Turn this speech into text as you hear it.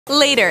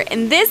Later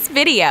in this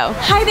video.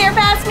 Hi there,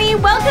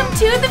 Basme. Welcome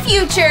to the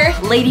future.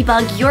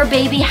 Ladybug, your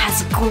baby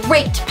has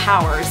great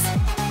powers.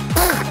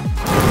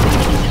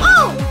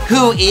 Oh!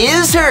 Who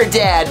is her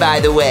dad, by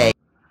the way?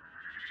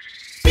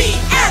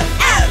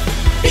 BFF!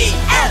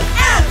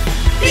 BFF!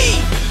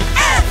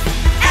 BFF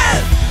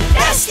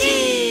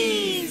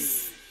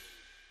Besties!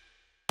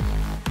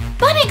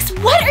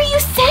 Bunnix, what are you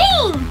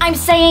saying? I'm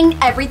saying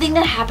everything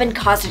that happened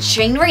caused a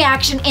chain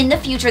reaction in the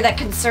future that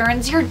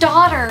concerns your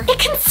daughter. It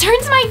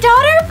concerns my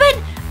daughter, but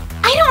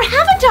I don't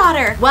have a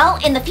daughter. Well,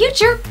 in the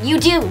future, you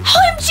do.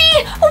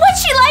 OMG!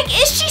 What's she like?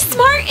 Is she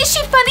smart? Is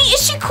she funny?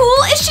 Is she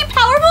cool? Is she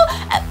powerful?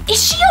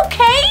 Is she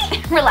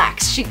okay?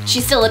 Relax,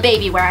 she's still a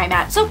baby where I'm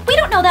at, so we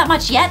don't know that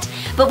much yet,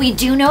 but we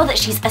do know that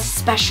she's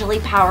especially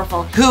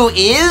powerful. Who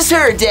is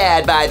her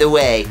dad, by the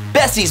way?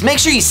 Besties, make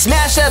sure you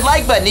smash that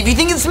like button if you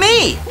think it's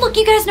me. Look,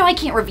 you guys know I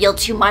can't reveal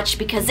too much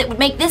because it would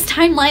make this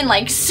timeline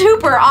like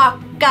super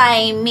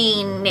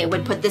it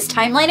would put this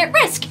timeline at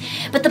risk.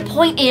 But the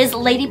point is,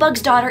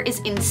 Ladybug's daughter is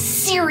in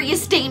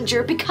serious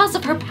danger because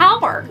of her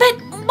power. But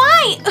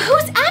why?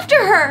 Who's after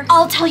her?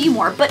 I'll tell you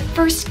more, but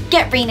first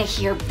get Rena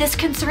here. This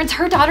concerns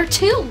her daughter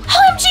too.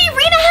 OMG,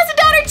 Rena has a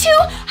daughter too?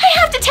 I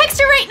have to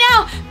text her right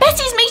now.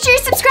 Besties, make sure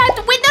you're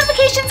subscribed with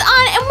notifications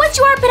on, and once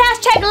you are, put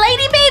hashtag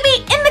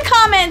LadyBaby in the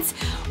comments.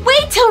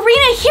 Wait till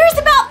Rena hears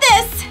about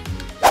this.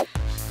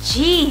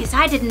 Jeez,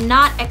 I did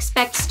not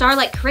expect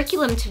Starlight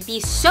curriculum to be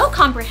so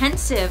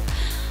comprehensive.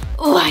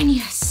 Oh, I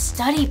need a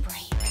study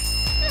break.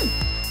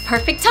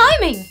 Perfect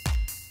timing.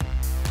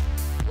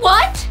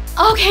 What?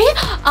 Okay,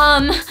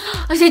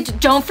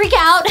 don't freak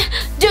out.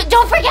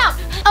 Don't freak out.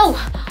 Oh,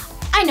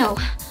 I know.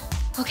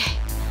 Okay.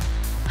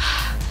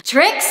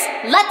 Tricks,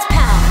 let's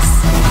pounce.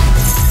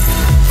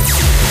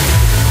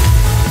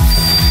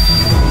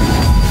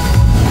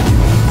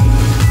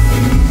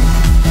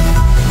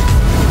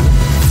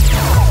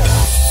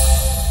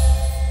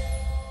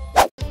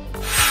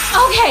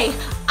 Okay,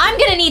 I'm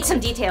gonna need some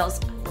details.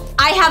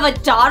 I have a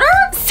daughter?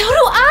 So do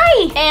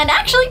I! And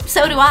actually,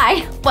 so do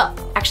I. Well,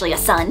 actually a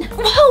son.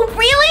 Whoa,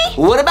 really?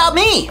 What about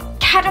me?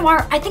 Cat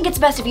Noir, I think it's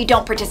best if you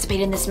don't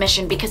participate in this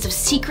mission because of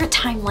secret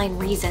timeline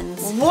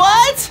reasons.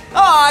 What?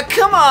 Aw,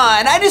 come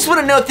on. I just want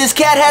to know if this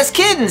cat has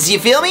kittens, you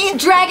feel me?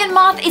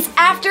 Dragonmoth is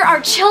after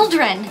our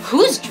children.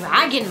 Who's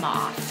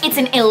Dragonmoth? It's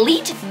an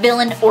elite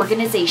villain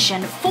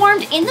organization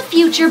formed in the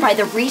future by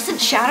the recent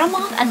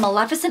SHADOWMOTH and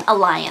MALEFICENT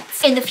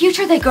alliance. In the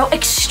future, they grow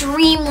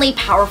extremely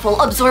powerful,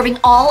 absorbing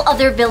all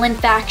other villain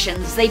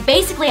factions. They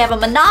basically have a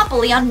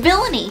monopoly on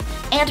villainy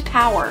and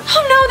power.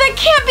 Oh no, that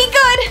can't be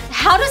good!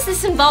 How does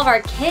this involve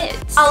our kids?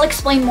 I'll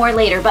explain more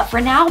later, but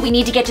for now, we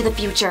need to get to the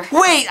future.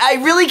 Wait, I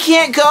really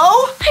can't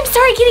go? I'm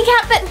sorry, Kitty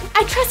Cat, but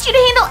I trust you to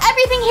handle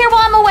everything here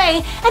while I'm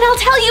away, and I'll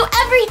tell you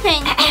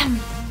everything.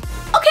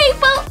 Okay,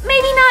 well,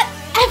 maybe not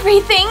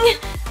everything.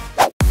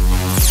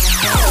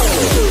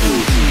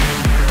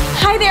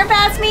 Hi there,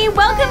 Basme.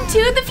 Welcome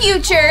to the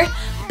future.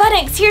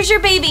 Bunnix, here's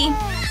your baby.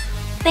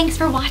 Thanks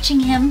for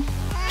watching him.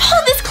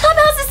 Oh, this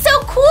clubhouse is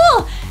so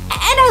cool.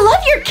 And I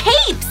love your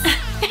capes.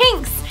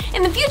 Thanks.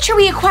 In the future,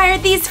 we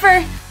acquired these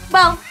for,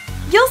 well,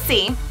 you'll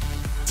see.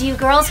 Do you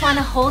girls want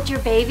to hold your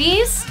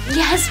babies?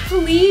 Yes,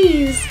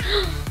 please.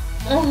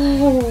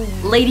 Oh.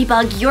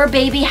 Ladybug, your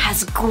baby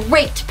has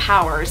great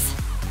powers.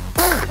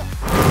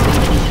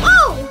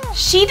 Oh,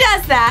 she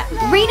does that.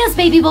 Rena's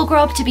baby will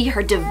grow up to be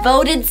her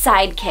devoted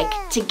sidekick.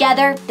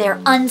 Together, they're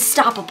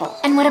unstoppable.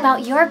 And what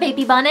about your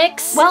baby,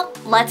 Bunnix? Well,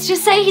 let's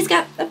just say he's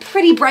got a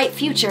pretty bright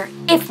future,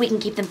 if we can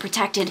keep them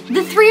protected.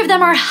 The three of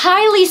them are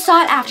highly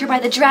sought after by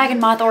the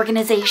Dragonmoth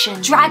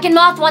organization.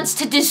 Dragonmoth wants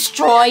to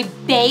destroy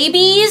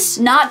babies?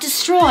 Not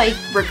destroy,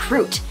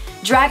 recruit.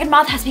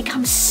 Dragonmoth has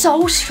become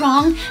so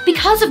strong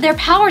because of their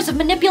powers of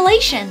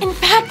manipulation. In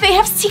fact, they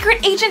have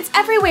secret agents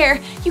everywhere.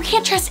 You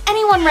can't trust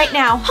anyone right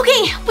now.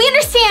 Okay, we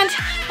understand.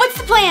 What's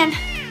the plan?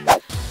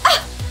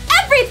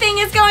 Everything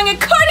is going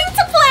according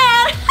to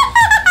plan.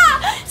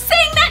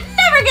 Saying that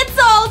never gets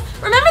old.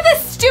 Remember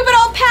this stupid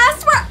old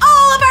past where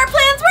all of our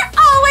plans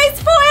were always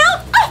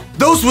foiled?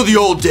 Those were the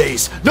old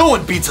days. No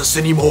one beats us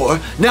anymore.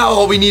 Now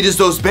all we need is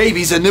those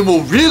babies and then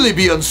we'll really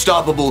be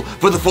unstoppable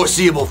for the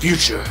foreseeable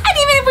future. And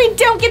even if we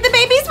don't get the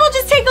babies, we'll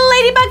just take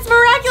Ladybug's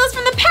miraculous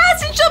from the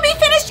past and she'll be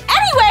finished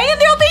anyway and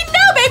there'll be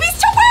no babies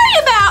to worry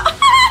about.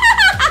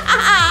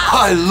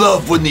 I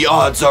love when the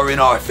odds are in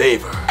our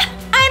favor.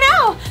 I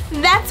know.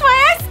 That's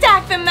why I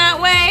stack them that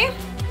way.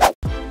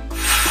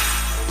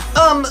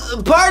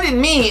 Pardon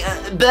me,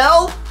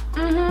 Belle?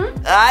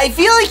 Mm-hmm. I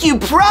feel like you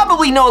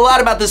probably know a lot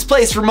about this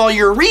place from all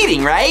your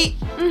reading, right?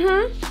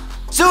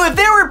 Mm-hmm. So if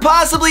there were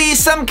possibly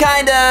some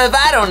kind of,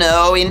 I don't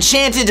know,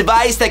 enchanted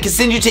device that could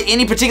send you to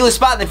any particular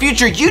spot in the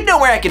future, you'd know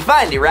where I could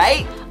find it,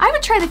 right? I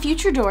would try the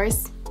future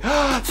doors.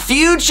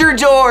 Future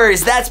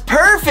doors, that's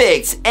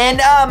perfect!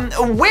 And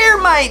where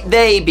might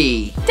they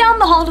be? Down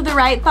the hall to the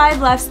right,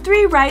 5 lefts,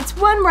 3 rights,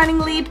 1 running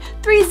leap,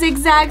 3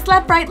 zigzags,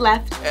 left, right,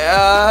 left.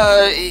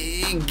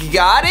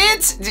 Got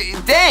it?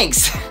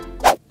 Thanks.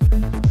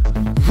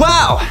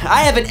 Wow,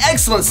 I have an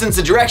excellent sense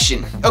of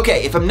direction.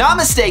 Okay, if I'm not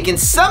mistaken,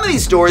 some of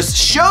these doors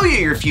show you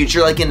your future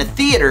like in a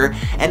theater,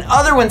 and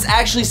other ones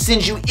actually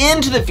send you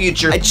into the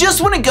future. I just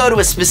want to go to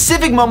a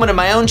specific moment of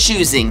my own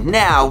choosing.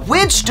 Now,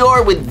 which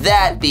door would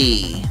that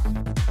be?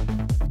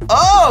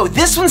 Oh,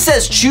 this one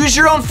says choose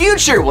your own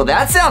future. Well,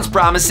 that sounds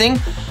promising.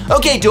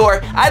 Okay,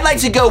 door, I'd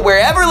like to go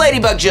wherever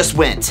Ladybug just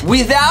went.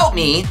 Without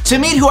me, to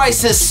meet who I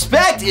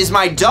suspect is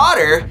my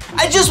daughter.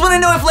 I just want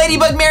to know if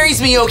Ladybug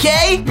marries me,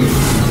 okay?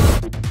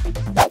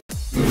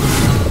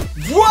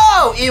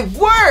 Whoa, it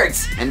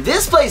worked! And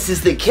this place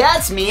is the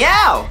cat's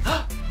meow.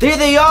 There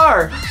they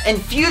are. And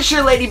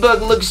future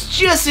Ladybug looks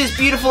just as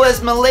beautiful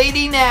as my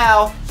lady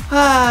now.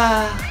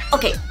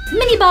 Okay,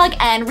 Minibug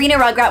and Rena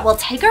Rugrat will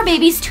take our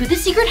babies to the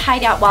secret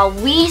hideout while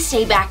we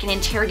stay back and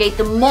interrogate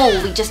the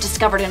mole we just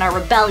discovered in our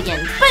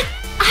rebellion. But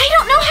I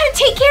don't know how to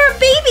take care of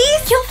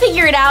babies. You'll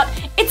figure it out.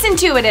 It's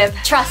intuitive.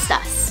 Trust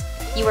us.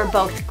 You are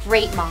both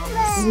great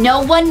moms.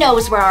 No one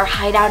knows where our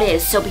hideout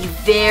is, so be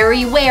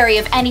very wary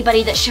of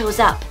anybody that shows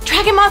up.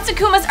 Dragon moths and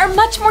akumas are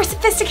much more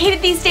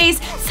sophisticated these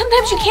days.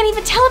 Sometimes you can't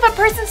even tell if a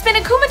person's been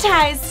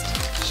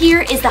akumatized.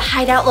 Here is the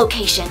hideout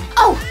location.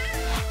 Oh,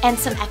 and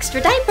some extra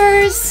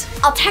diapers.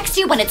 I'll text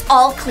you when it's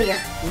all clear.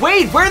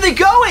 Wait, where are they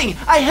going?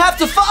 I have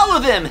to follow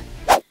them.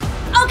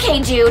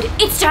 Okay, dude,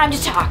 it's time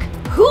to talk.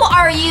 Who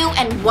are you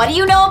and what do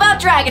you know about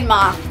Dragon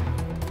Moth?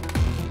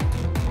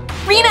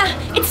 Rena,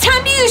 it's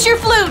time to use your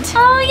flute.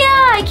 Oh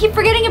yeah, I keep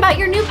forgetting about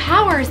your new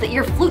powers, that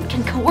your flute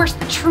can coerce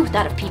the truth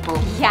out of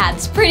people. Yeah,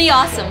 it's pretty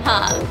awesome,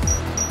 huh?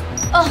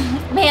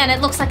 Oh man,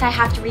 it looks like I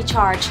have to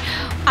recharge.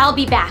 I'll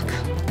be back,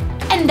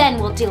 and then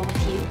we'll deal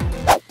with you.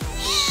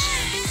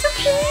 It's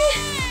okay.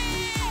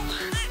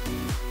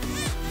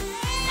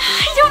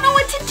 I don't know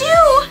what to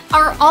do.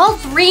 Are all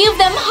three of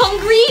them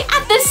hungry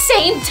at the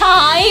same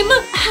time?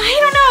 I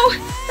don't know.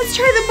 Let's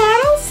try the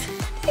bottles.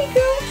 There you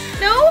go.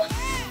 No?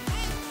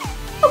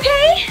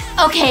 Okay.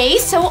 Okay,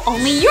 so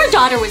only your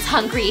daughter was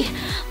hungry.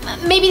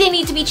 Maybe they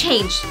need to be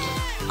changed.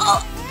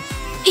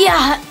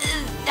 Yeah,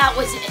 that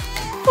was it.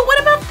 But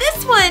what about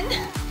this one?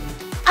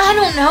 I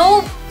don't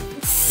know.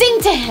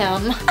 Sing to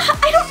him.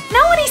 I don't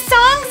know any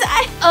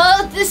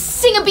songs.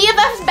 Sing a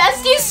BFF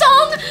Besties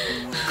song?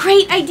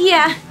 Great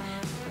idea.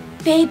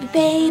 Baby,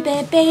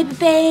 baby, baby,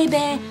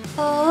 baby.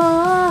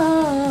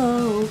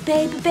 Oh,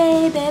 baby,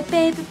 baby,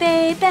 baby,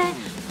 baby.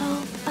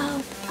 Oh,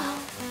 oh, oh.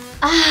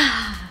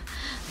 Ah,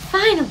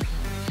 finally.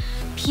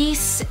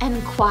 Peace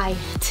and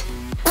quiet.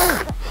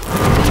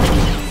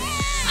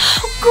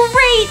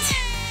 Great!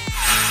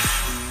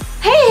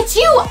 Hey, it's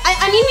you!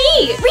 I mean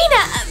me!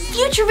 Rena,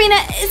 future Rena,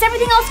 is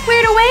everything all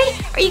squared away?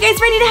 Are you guys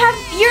ready to have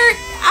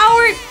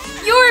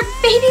your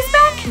babies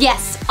back?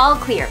 Yes, all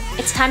clear.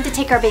 It's time to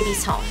take our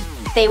babies home.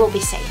 They will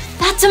be safe.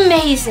 That's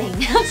amazing.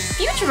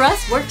 Future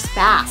us works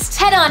fast.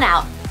 Head on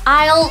out.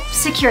 I'll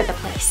secure the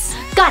place.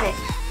 Got it.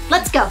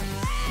 Let's go.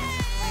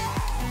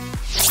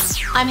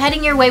 I'm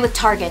heading your way with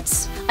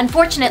targets.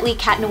 Unfortunately,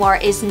 Cat Noir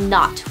is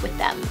not with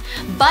them.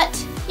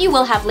 But you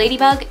will have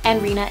Ladybug,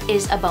 and Rena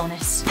is a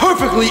bonus.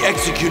 Perfectly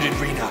executed,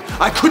 Rena.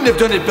 I couldn't have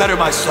done it better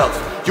myself.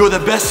 You're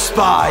the best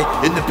spy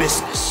in the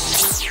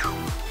business.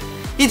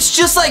 It's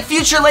just like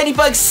future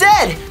Ladybug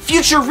said.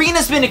 Future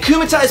Rena's been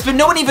akumatized, but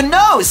no one even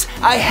knows.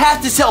 I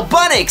have to tell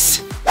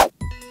BUNNIX.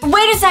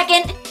 Wait a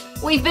second.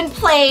 We've been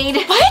played.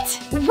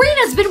 What?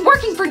 Rena's been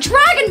working for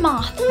Dragon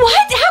Moth.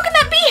 What? How can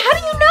that be? How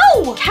do you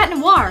know? Cat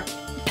Noir.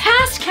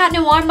 Past Cat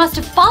Noir must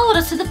have followed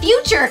us to the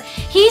future.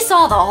 He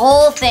saw the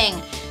whole thing.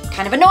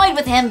 Kind of annoyed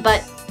with him,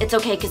 but it's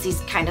okay because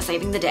he's kind of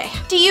saving the day.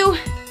 Do you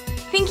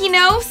think he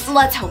knows?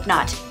 Let's hope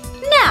not.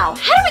 Now,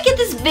 how do we get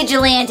this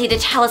vigilante to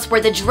tell us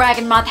where the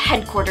Dragon Moth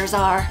headquarters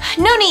are?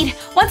 No need.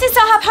 Once I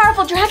saw how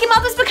powerful Dragon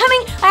Moth was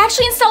becoming, I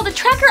actually installed a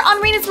tracker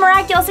on Rena's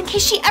Miraculous in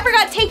case she ever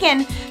got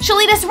taken. She'll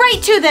lead us right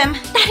to them.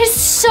 That is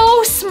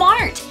so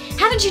smart.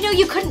 How did you know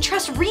you couldn't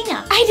trust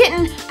Rena? I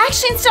didn't. I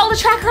actually installed a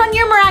tracker on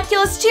your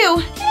Miraculous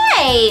too.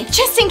 Hey!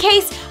 Just in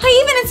case,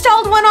 I even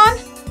installed one on...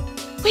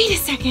 Wait a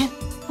second.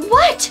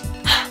 What?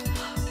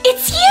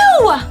 It's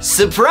you!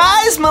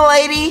 Surprise,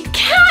 milady!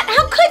 Cat,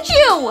 how could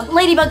you?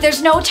 Ladybug,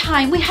 there's no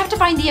time. We have to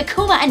find the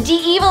Akuma and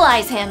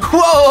de-evilize him.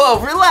 Whoa,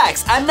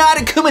 relax. I'm not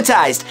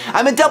akumatized.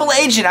 I'm a double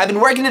agent. I've been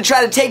working to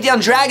try to take down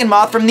Dragon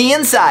Moth from the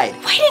inside.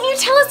 Why didn't you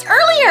tell us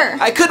earlier?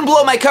 I couldn't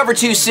blow my cover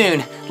too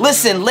soon.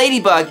 Listen,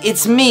 Ladybug,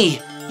 it's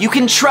me. You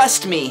can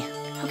trust me.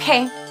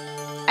 Okay,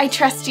 I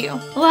trust you.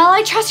 Well,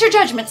 I trust your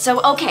judgment,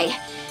 so okay.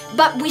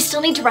 But we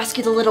still need to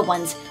rescue the little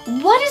ones.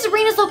 What is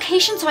Rena's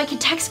location so I can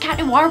text Cat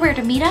Noir where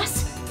to meet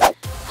us?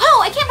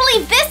 Whoa, I can't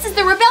believe this is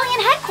the Rebellion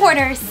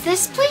headquarters.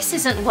 This place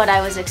isn't what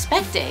I was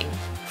expecting.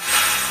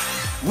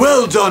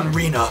 Well done,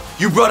 Rena.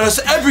 You brought us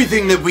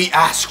everything that we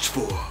asked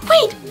for.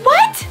 Wait,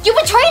 what? You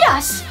betrayed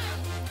us!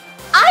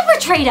 I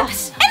betrayed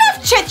us!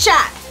 Enough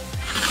chit-chat!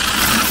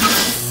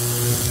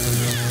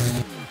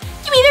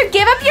 You either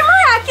give up your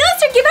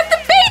Miraculous or give up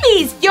the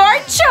babies! Your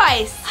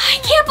choice! I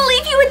can't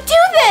believe you would do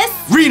this!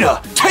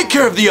 Rena, take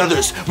care of the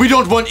others. We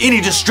don't want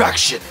any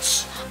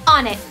distractions.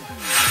 On it.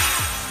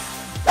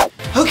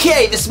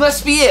 Okay, this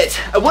must be it.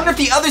 I wonder if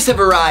the others have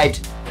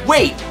arrived.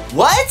 Wait,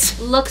 what?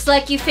 Looks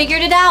like you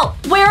figured it out.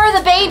 Where are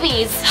the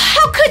babies?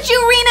 How could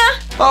you, Rena?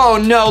 Oh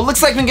no,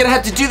 looks like I'm gonna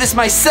have to do this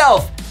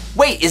myself.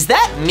 Wait, is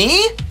that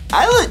me?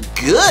 I look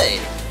good.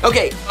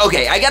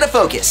 Okay, I gotta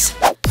focus.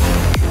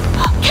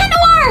 CAT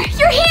NOIR,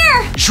 you're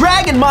here!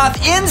 DragonMoth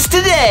ends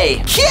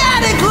today!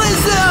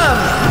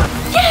 Cataclysm!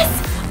 Yes!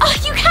 Oh,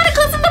 you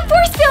cataclysmed the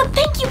force field!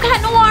 Thank you,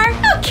 CAT NOIR!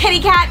 Oh, kitty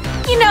cat,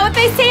 you know what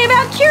they say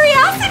about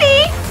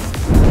curiosity!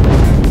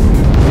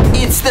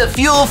 It's the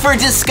fuel for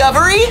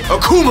discovery?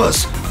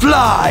 Akumas,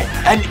 fly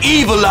and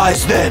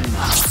evilize them!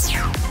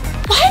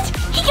 What?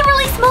 He can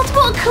release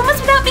multiple Akumas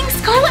without being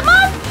Scarlet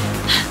Moth?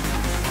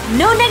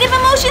 No negative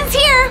emotions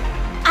here!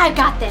 I've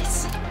got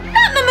this.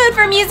 Not in the mood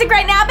for music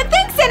right now, but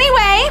thanks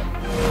anyway!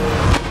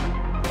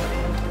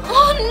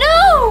 Oh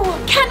no!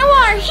 CAT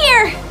NOIR,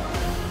 here!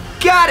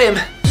 Got him!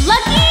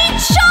 Lucky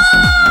charm!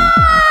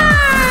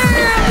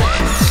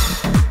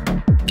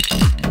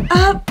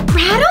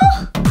 Rattle?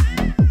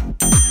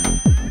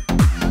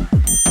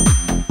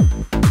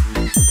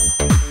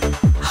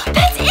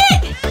 That's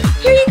it!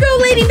 Here you go,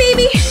 lady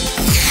baby!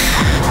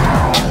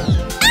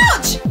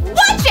 Ouch!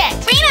 Watch it!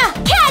 Rena,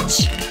 catch!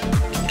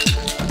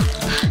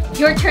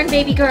 Your turn,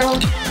 baby girl.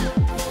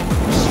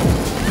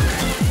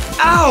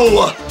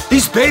 Ow!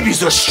 These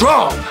babies are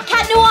strong!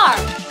 CAT NOIR.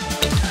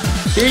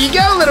 Here you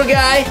go, little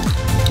guy!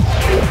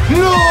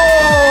 No!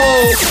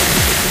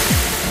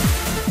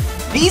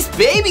 These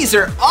babies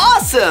are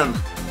awesome!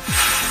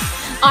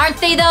 Aren't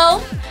they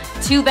though?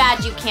 Too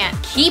bad you can't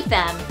keep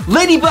them.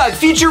 Ladybug,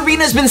 future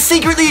Rena's been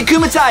secretly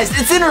akumatized.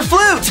 It's in her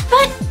flute!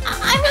 But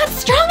I'm not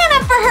strong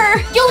enough for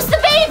her! Use the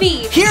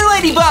baby! Here,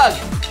 Ladybug!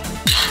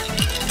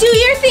 Do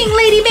your thing,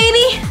 lady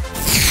baby!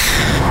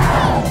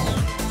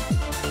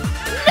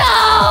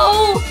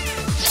 No!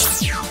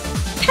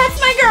 That's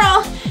my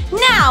girl!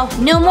 Now,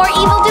 no more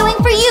evil doing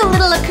for you,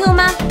 little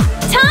Akuma!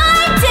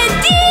 Time to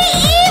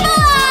de-evilize!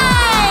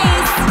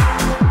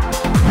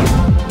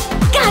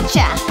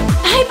 Gotcha!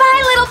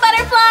 Bye-bye, little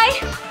butterfly!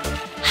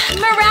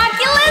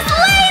 Miraculous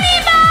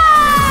ladybug!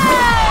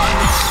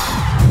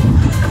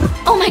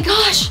 Oh my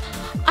gosh!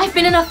 I've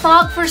been in a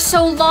fog for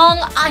so long,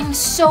 I'm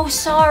so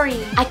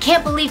sorry. I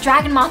can't believe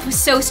DragonMoth was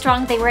so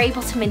strong they were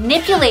able to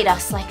manipulate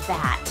us like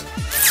that.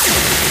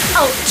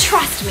 Oh,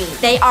 trust me,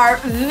 they are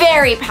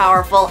very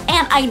powerful,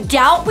 and I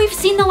doubt we've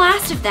seen the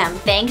last of them.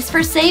 Thanks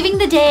for saving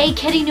the day,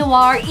 Kitty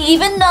Noir,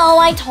 even though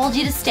I told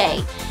you to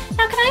stay.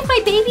 Now, can I have my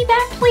baby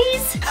back,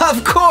 please?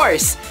 Of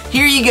course!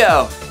 Here you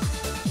go.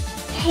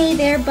 Hey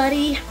there,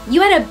 buddy.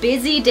 You had a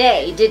busy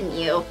day, didn't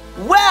you?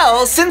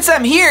 Well, since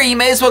I'm here, you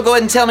may as well go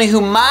ahead and tell me who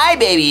my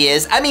baby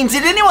is. I mean,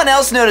 did anyone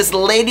else notice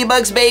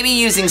Ladybug's baby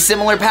using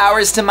similar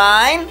powers to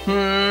mine?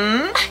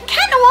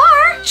 CAT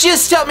NOIR!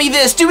 Just tell me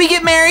this, do we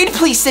get married?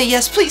 Please say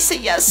yes, please say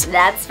yes.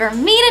 That's for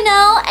me to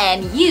know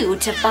and you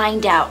to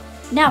find out.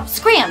 Now,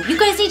 Scram, you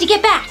guys need to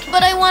get back.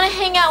 But I want to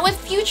hang out with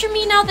future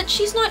me now that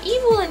she's not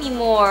evil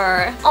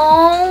anymore.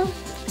 Oh,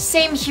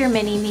 same here,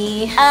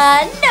 Mini-Me.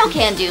 No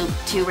can do.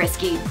 Too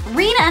risky.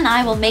 Rena and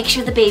I will make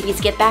sure the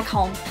babies get back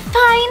home.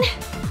 Fine.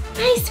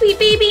 Bye, sweet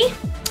baby.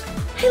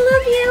 I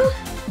love you.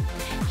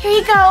 Here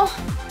you go.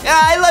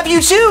 I love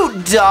you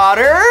too,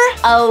 daughter.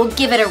 Oh,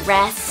 give it a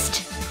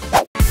rest.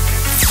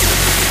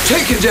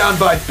 Taken down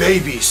by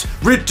babies.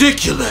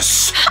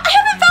 Ridiculous. I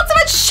haven't felt so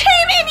much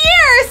shame in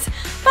years.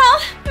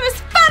 Well, it was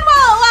fun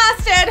while it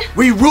lasted.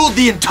 We ruled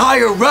the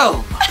entire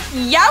realm.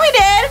 Yeah, we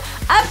did.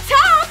 Up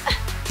top.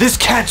 This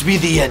can't be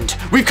the end.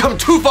 We've come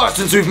too far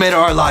since we've made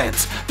our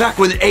alliance. Back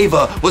when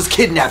Ava was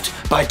kidnapped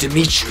by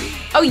Dimitri.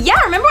 Oh yeah,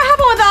 remember what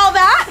happened with all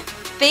that?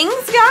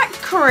 Things got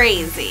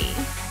crazy.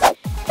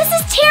 This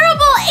is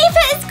terrible.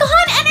 Ava is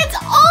gone and it's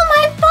all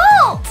my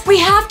fault. We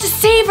have to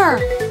save her.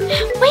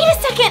 Wait a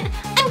second.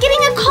 I'm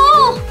getting a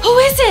call. Who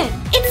is